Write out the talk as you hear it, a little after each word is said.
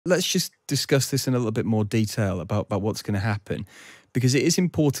Let's just discuss this in a little bit more detail about what's going to happen, because it is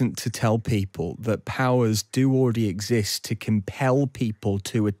important to tell people that powers do already exist to compel people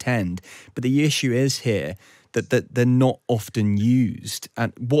to attend. But the issue is here that they're not often used.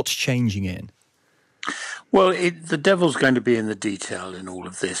 And what's changing in? Well, the devil's going to be in the detail in all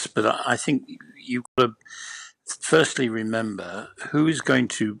of this, but I think you've got to firstly remember who is going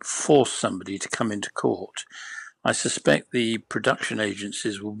to force somebody to come into court. I suspect the production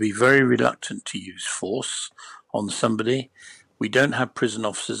agencies will be very reluctant to use force on somebody. We don't have prison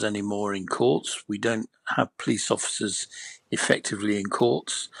officers anymore in courts. We don't have police officers effectively in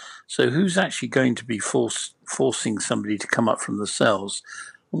courts. So who's actually going to be forcing somebody to come up from the cells?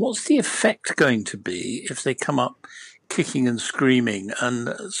 And what's the effect going to be if they come up kicking and screaming and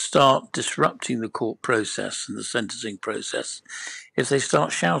start disrupting the court process and the sentencing process? If they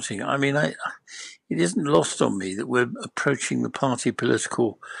start shouting, I mean, it isn't lost on me that we're approaching the party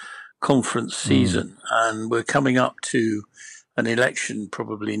political conference season and we're coming up to an election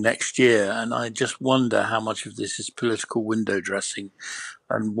probably next year. And I just wonder how much of this is political window dressing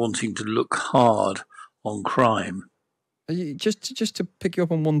and wanting to look hard on crime. Just to pick you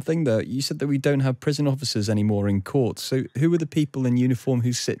up on one thing there, you said that we don't have prison officers anymore in courts. So who are the people in uniform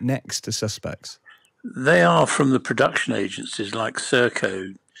who sit next to suspects? They are from the production agencies like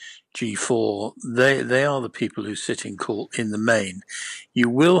Serco, G4. They are the people who sit in court in the main. You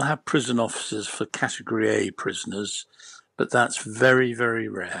will have prison officers for Category A prisoners, but that's very, very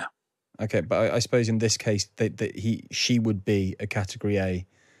rare. Okay, but I suppose in this case she would be a Category A.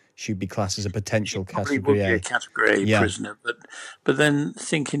 She'd be classed as a potential Category A. Be a Category A prisoner, but then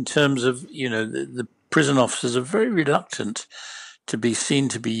think in terms of, you know, the prison officers are very reluctant to be seen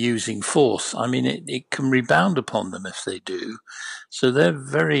to be using force. I mean, it can rebound upon them if they do. So they're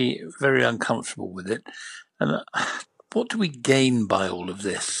very, very uncomfortable with it. And what do we gain by all of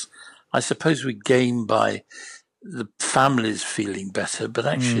this? I suppose we gain by the families feeling better, but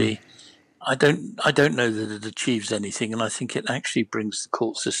actually I don't know that it achieves anything, and I think it actually brings the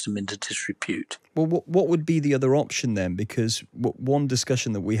court system into disrepute. Well, what would be the other option then? Because one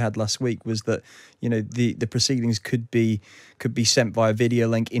discussion that we had last week was that, you know, the proceedings could be sent via video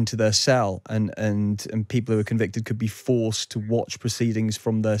link into their cell, and people who are convicted could be forced to watch proceedings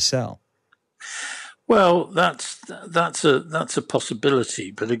from their cell. Well, that's a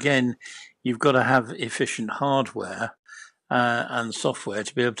possibility, but again, you've got to have efficient hardware and software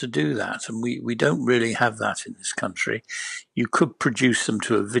to be able to do that. And we don't really have that in this country. You could produce them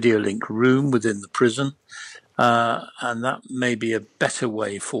to a video link room within the prison, and that may be a better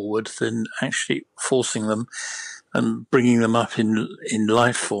way forward than actually forcing them and bringing them up in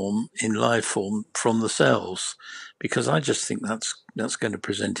live form from the cells, because I just think that's going to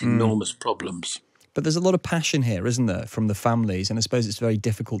present enormous problems. But there's a lot of passion here, isn't there, from the families? And I suppose it's very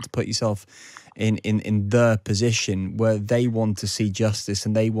difficult to put yourself in their position where they want to see justice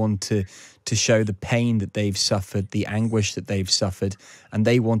and they want to show the pain that they've suffered, the anguish that they've suffered, and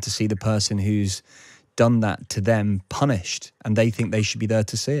they want to see the person who's done that to them punished, and they think they should be there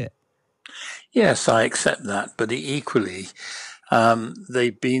to see it. Yes, I accept that, but equally,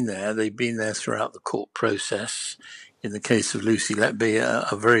 they've been there throughout the court process. In the case of Lucy Letby,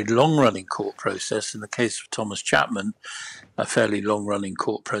 a very long-running court process. In the case of Thomas Chapman, a fairly long-running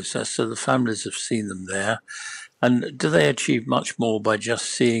court process. So the families have seen them there. And do they achieve much more by just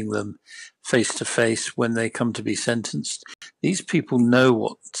seeing them face-to-face when they come to be sentenced? These people know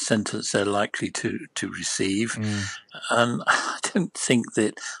what sentence they're likely to receive. And I don't think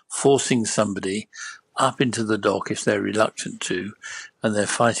that forcing somebody up into the dock if they're reluctant to and they're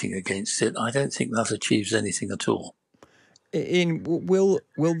fighting against it, I don't think that achieves anything at all. Will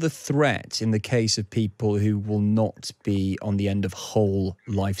the threat in the case of people who will not be on the end of whole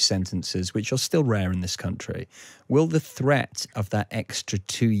life sentences, which are still rare in this country, will the threat of that extra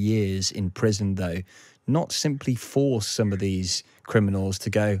 2 years in prison, though, not simply force some of these criminals to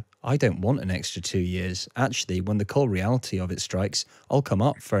go, I don't want an extra 2 years. Actually, when the cold reality of it strikes, I'll come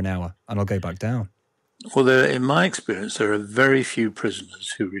up for an hour and I'll go back down. Well, in my experience, there are very few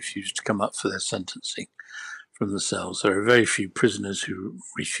prisoners who refuse to come up for their sentencing from the cells. There are very few prisoners who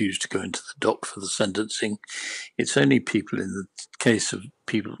refuse to go into the dock for the sentencing. It's only people in the case of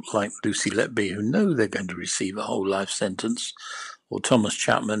people like Lucy Letby who know they're going to receive a whole life sentence, or Thomas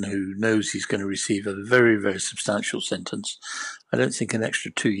Chapman who knows he's going to receive a very, very substantial sentence. I don't think an extra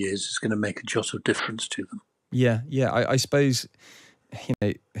 2 years is going to make a jot of difference to them. Yeah. I suppose, you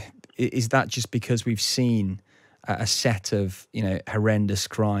know, is that just because we've seen a set of, you know, horrendous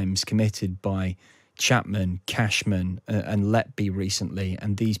crimes committed by Chapman, Cashman and Letby recently,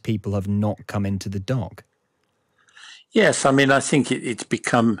 and these people have not come into the dock? Yes, I mean, I think it's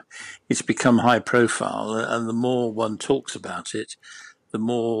become high profile, and the more one talks about it, the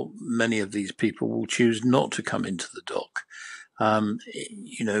more many of these people will choose not to come into the dock.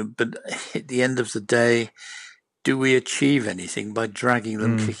 But at the end of the day, do we achieve anything by dragging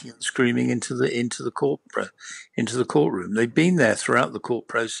them Mm, kicking and screaming into the courtroom? They've been there throughout the court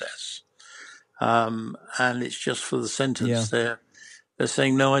process, and it's just for the yeah. sentence. They're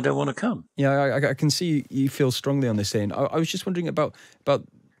saying no, I don't want to come. Yeah, I can see you feel strongly on this, Ian. I was just wondering about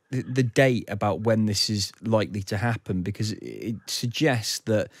the date about when this is likely to happen, because it suggests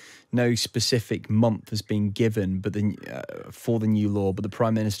that no specific month has been given, but for the new law. But the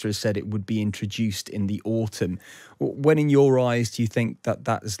Prime Minister has said it would be introduced in the autumn. When, in your eyes, do you think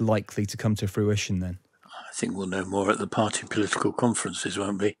that is likely to come to fruition? Then I think we'll know more at the party political conferences,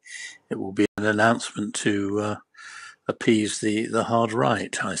 won't we? It will be an announcement to appease the hard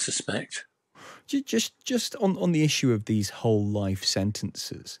right, I suspect. just on the issue of these whole life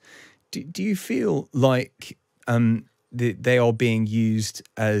sentences, do you feel like they are being used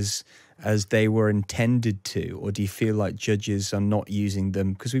as they were intended to, or do you feel like judges are not using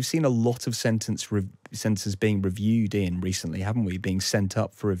them? Because we've seen a lot of sentences being reviewed recently, haven't we? Being sent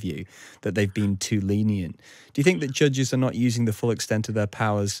up for review, that they've been too lenient. Do you think that judges are not using the full extent of their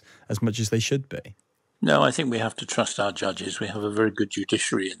powers as much as they should be? No, I think we have to trust our judges. We have a very good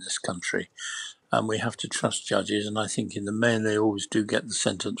judiciary in this country, and we have to trust judges. And I think in the main, they always do get the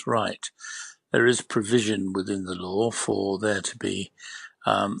sentence right. There is provision within the law for there to be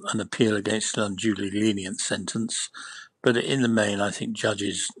an appeal against an unduly lenient sentence. But in the main, I think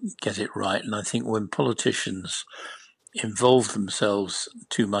judges get it right. And I think when politicians involve themselves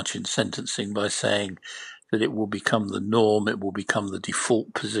too much in sentencing by saying that it will become the norm, it will become the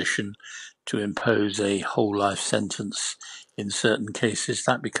default position to impose a whole life sentence in certain cases,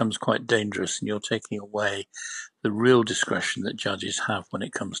 that becomes quite dangerous, and you're taking away the real discretion that judges have when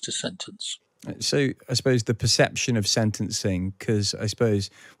it comes to sentence. So I suppose the perception of sentencing, because I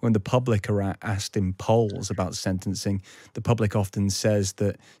suppose when the public are asked in polls about sentencing, the public often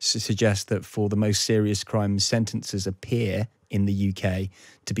suggests that for the most serious crimes, sentences appear in the UK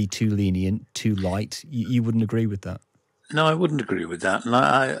to be too lenient, too light. You wouldn't agree with that? No, I wouldn't agree with that. And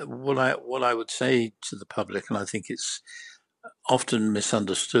what I would say to the public, and I think it's often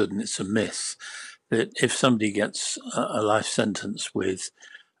misunderstood and it's a myth, that if somebody gets a life sentence with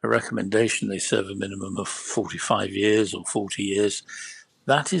a recommendation they serve a minimum of 45 years or 40 years,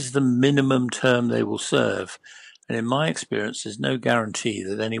 that is the minimum term they will serve. And in my experience, there's no guarantee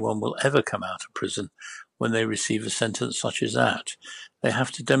that anyone will ever come out of prison when they receive a sentence such as that. They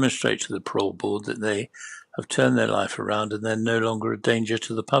have to demonstrate to the parole board that they have turned their life around and they're no longer a danger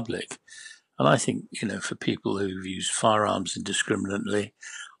to the public. And I think, for people who've used firearms indiscriminately,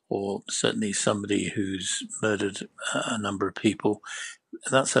 or certainly somebody who's murdered a number of people,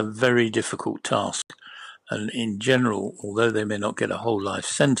 that's a very difficult task. And in general, although they may not get a whole life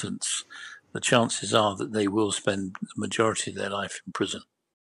sentence, the chances are that they will spend the majority of their life in prison.